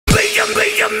Oh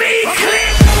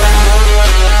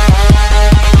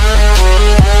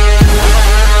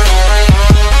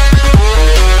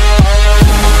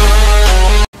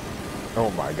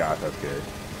my gosh, that's good.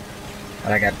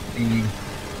 I got speed.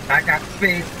 I got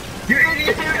speed. You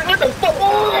idiot! What the fuck?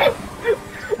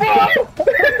 Oh!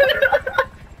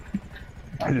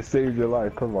 I just saved your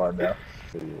life. Come on now.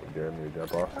 Jeremy,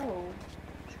 jump off. Oh.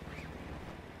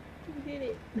 You did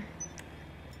it.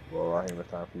 Well, I think it's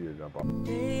time for you to jump off.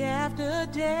 Day after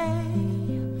day,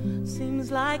 seems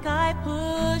like I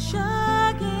push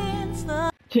against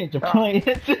the... Change your plans.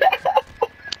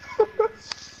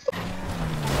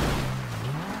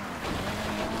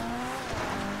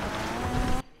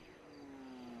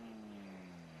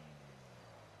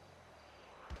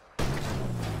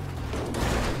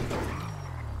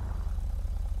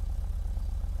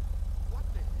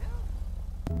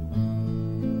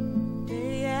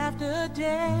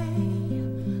 Day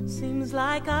seems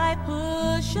like I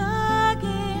push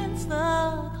against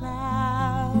the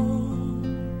clouds.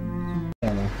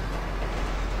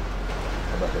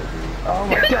 Oh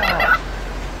my god!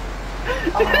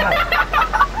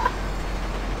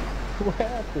 What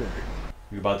happened?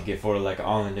 You're about to get folded like an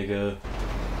island, nigga.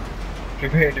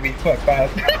 Prepare to be fucked by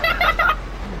us. I'm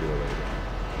gonna do it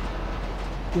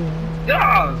later. No!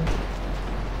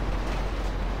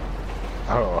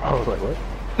 Oh, I was like, what?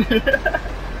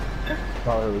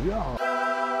 Oh, it was y'all.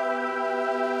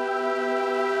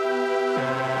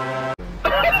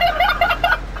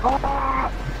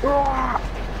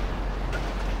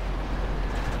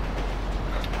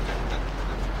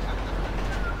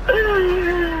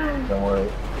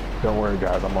 Don't worry,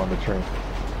 guys. I'm on the train.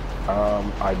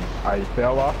 I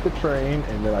fell off the train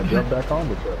and then I jumped back on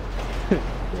the train.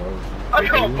 I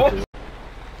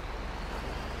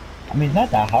mean, it's not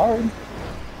that hard.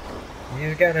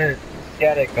 You just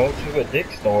gotta go to a dick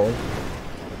store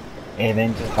and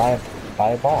then just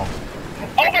buy a ball.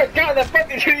 Oh my god, that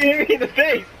fucking hit me in the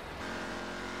face!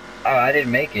 Oh, I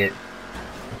didn't make it.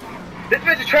 This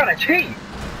bitch is trying to cheat!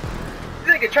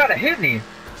 This nigga trying to hit me!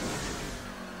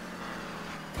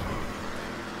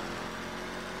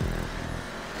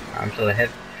 I'm still ahead.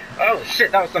 Oh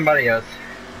shit, that was somebody else.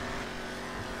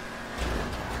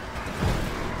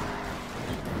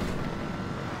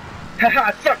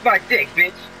 Haha, suck my dick,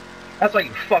 bitch! That's why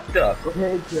you fucked up. Go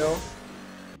ahead, Joe.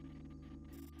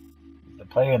 Is the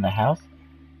player in the house?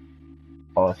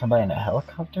 Oh, is somebody in a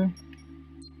helicopter?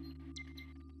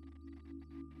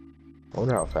 I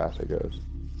wonder how fast it goes.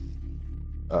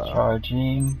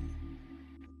 Charging.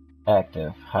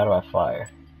 Active. How do I fire?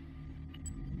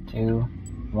 2,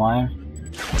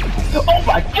 1. Oh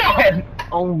my god!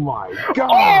 Oh my god!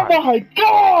 Oh my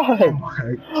god! Oh my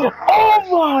god! Oh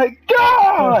my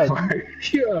god! Oh my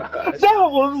god! That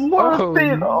was worth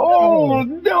it! No. Oh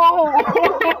no!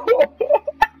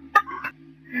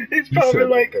 He's probably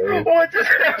like, what just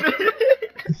happened?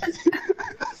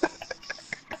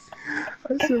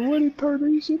 I said, what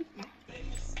incarnation?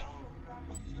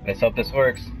 Let's hope this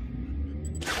works.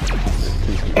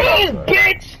 Hey,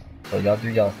 bitch! So y'all do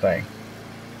y'all's thing.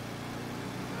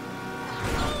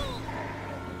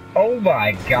 Oh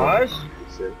my gosh!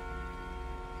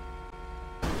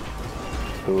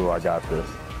 Ooh, I got this.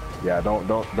 Yeah, don't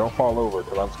fall over,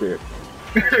 cause I'm scared.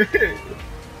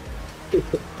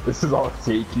 This is all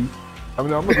shaky. I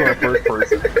mean, I'm gonna go in first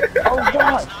person. Oh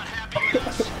god!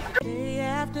 Day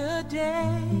after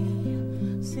day,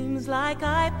 seems like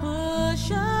I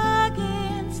push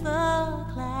against the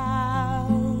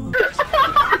clouds.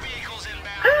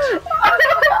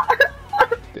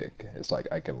 Dick. It's like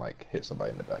I can like hit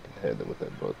somebody in the back of the head with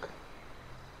that book.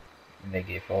 And they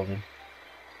get folded.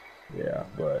 Yeah,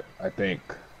 but I think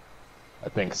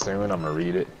soon I'm gonna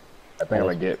read it. I think I'm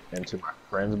gonna get into my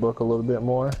friend's book a little bit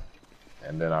more,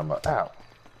 and then I'm ow.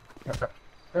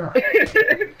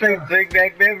 Bring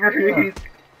back memories.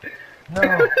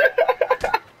 No.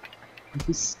 This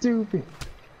is stupid.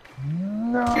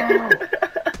 No.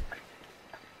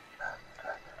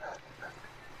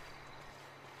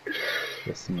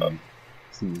 Let's see.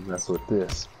 See, mess with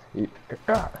this.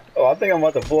 Oh, I think I'm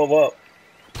about to blow up.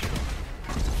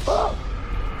 Oh.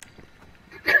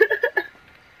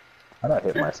 I not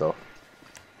hit myself.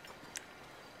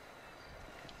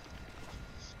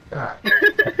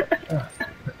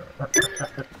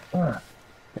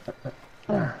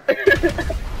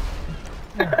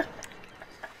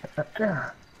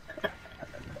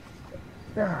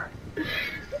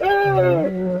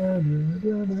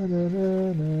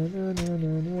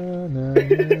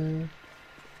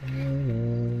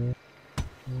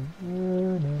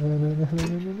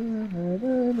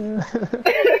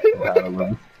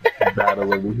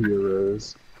 Battle of the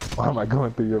Heroes. Why am I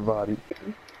going through your body.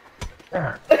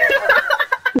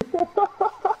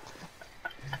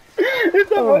 It's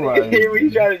so funny to hear when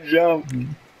you try to jump.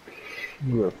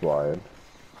 You were flying.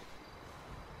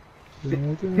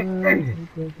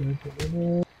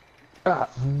 Ah.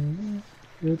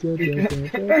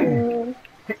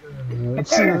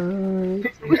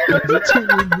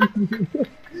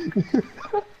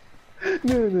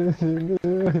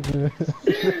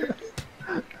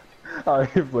 I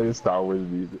can play Star Wars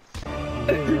music.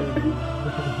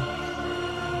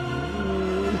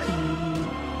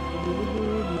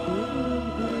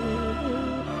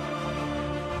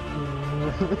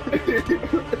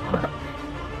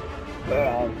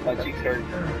 My cheeks hurt.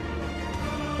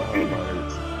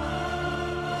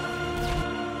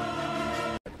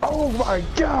 Oh my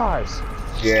gosh!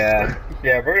 Yeah,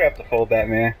 we're gonna have to fold that,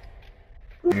 man.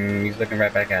 He's looking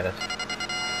right back at us.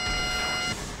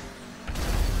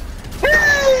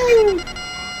 Woo!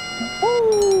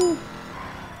 Woo!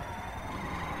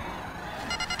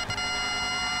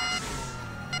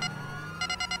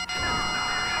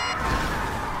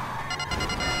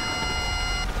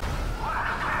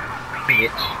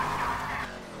 Bitch.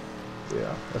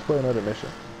 Yeah, let's play another mission.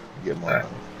 Get more money.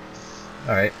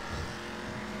 Alright.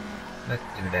 Let's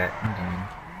do that.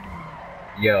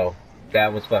 Yo,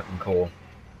 that was fucking cool.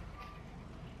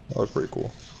 That was pretty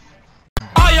cool.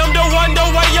 I am the one, the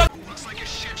way you. Looks like a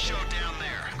shit show down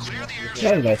there. Clear the air.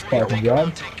 That was a nice fucking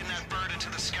job. Taking that bird into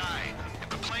the sky. If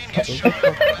the plane gets shot,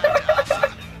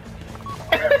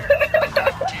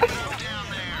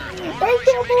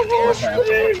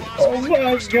 oh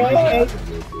my god!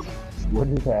 What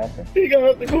just happened? He got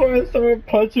out the corner and started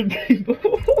punching people.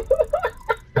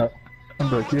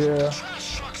 I'm like, yeah.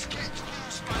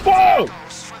 Whoa!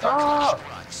 Ah!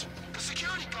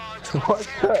 What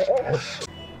the hell?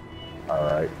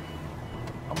 Alright.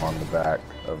 I'm on the back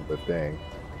of the thing.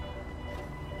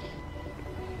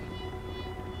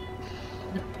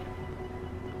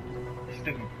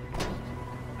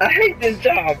 I hate this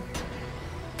job!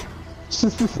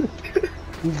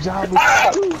 This job is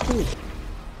stupid.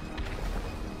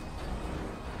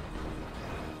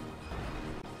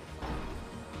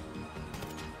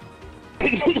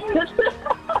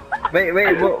 Wait,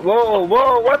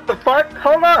 whoa, what the fuck?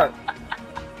 Hold up!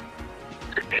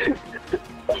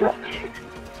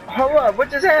 Hold up, what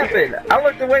just happened? I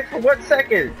looked away for 1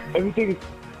 second.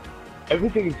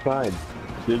 Everything is fine.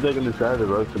 There's like on the side of the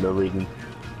road for no reason.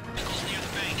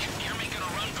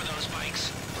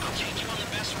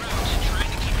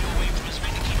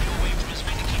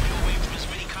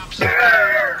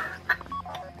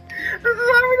 This is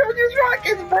how we don't use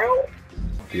rockets, bro!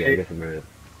 Yeah, I guess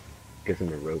I'm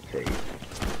gonna rotate.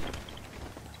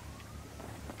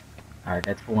 Alright,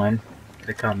 that's one.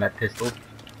 The combat pistol.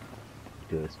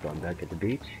 Do a spawn back at the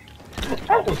beach.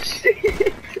 Oh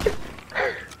shit!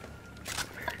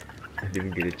 I didn't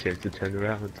even get a chance to turn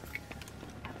around.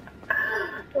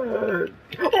 Oh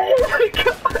my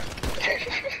god!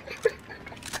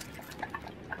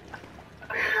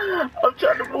 I'm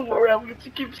trying to move around, but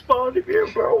you keep spawning here,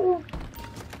 bro.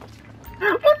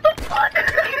 What the fuck?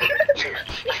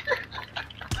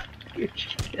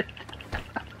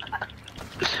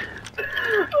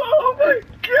 Oh my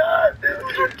god, this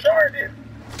is retarded.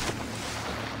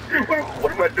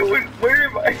 What am I doing? Where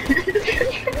am I?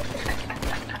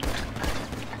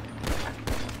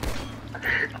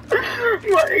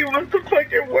 My aim was the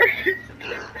fucking worst.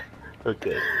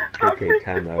 Okay,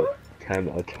 time out. I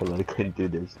couldn't do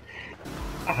this.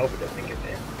 I hope it doesn't get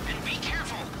there.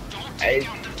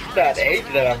 It's not the age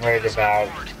that I'm worried about.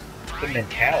 The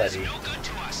mentality.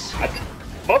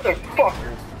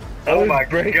 Motherfucker! Oh my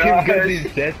god! Because he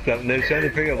said something. They're trying to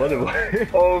figure out what it was.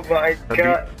 Oh my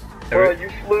god! Bro, you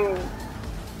flew.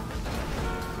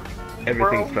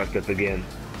 Everything's fucked up again.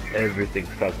 Everything's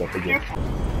fucked up again.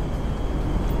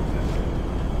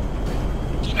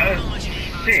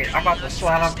 Shit, I'm about to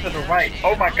slide off to the right.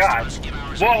 Oh my god!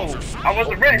 Whoa! I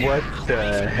wasn't ready! What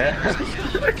the hell?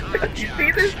 You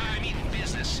see this?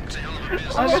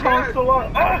 I'm still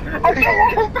on. I'm still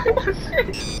on!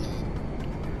 Shit!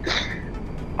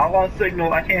 I lost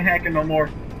signal. I can't hack it no more.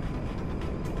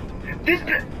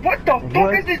 What the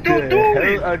fuck is this dude doing? What the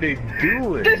hell are they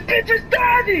doing? This bitch is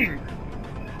dying!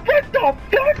 What the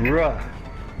fuck? Bruh.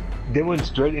 They went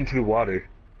straight into the water.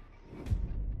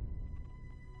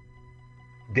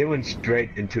 They went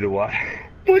straight into the water.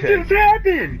 What just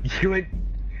happened? You went...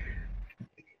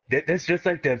 That's just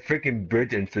like that freaking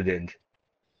bridge incident.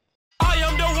 I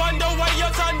am the one, the way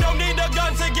your son don't need a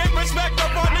gun to get respect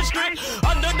up on the street.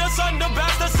 Under the sun, the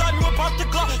bastard son will pop the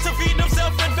clock to feed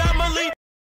himself and family.